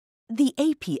The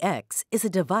APX is a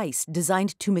device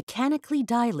designed to mechanically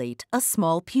dilate a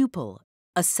small pupil.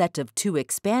 A set of 2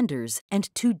 expanders and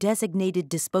 2 designated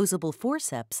disposable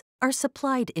forceps are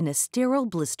supplied in a sterile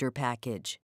blister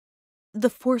package. The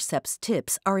forceps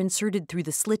tips are inserted through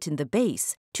the slit in the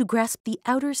base to grasp the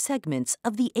outer segments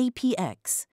of the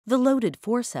APX. The loaded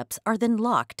forceps are then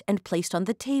locked and placed on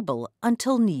the table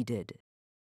until needed.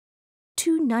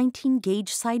 2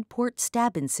 19-gauge side port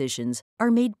stab incisions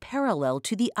are made parallel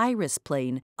to the iris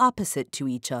plane opposite to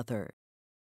each other.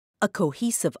 A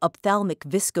cohesive ophthalmic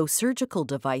viscosurgical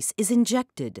device is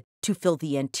injected to fill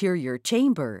the anterior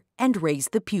chamber and raise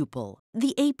the pupil.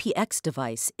 The APX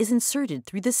device is inserted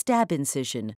through the stab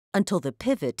incision until the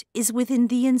pivot is within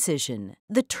the incision.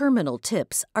 The terminal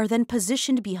tips are then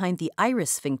positioned behind the iris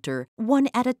sphincter one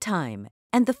at a time,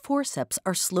 and the forceps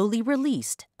are slowly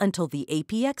released until the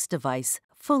APX device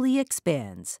fully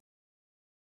expands.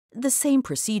 The same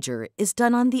procedure is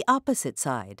done on the opposite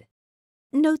side.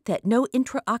 Note that no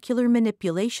intraocular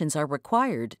manipulations are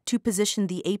required to position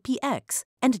the APX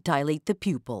and dilate the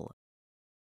pupil.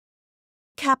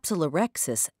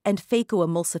 Capsulorhexis and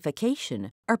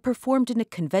phacoemulsification are performed in a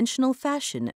conventional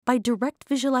fashion by direct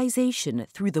visualization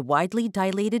through the widely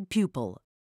dilated pupil.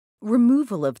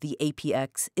 Removal of the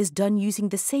APX is done using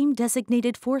the same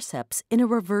designated forceps in a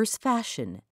reverse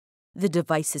fashion. The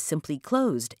device is simply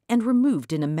closed and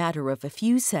removed in a matter of a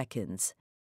few seconds.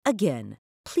 Again,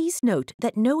 please note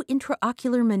that no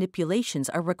intraocular manipulations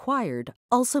are required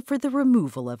also for the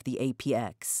removal of the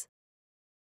APX.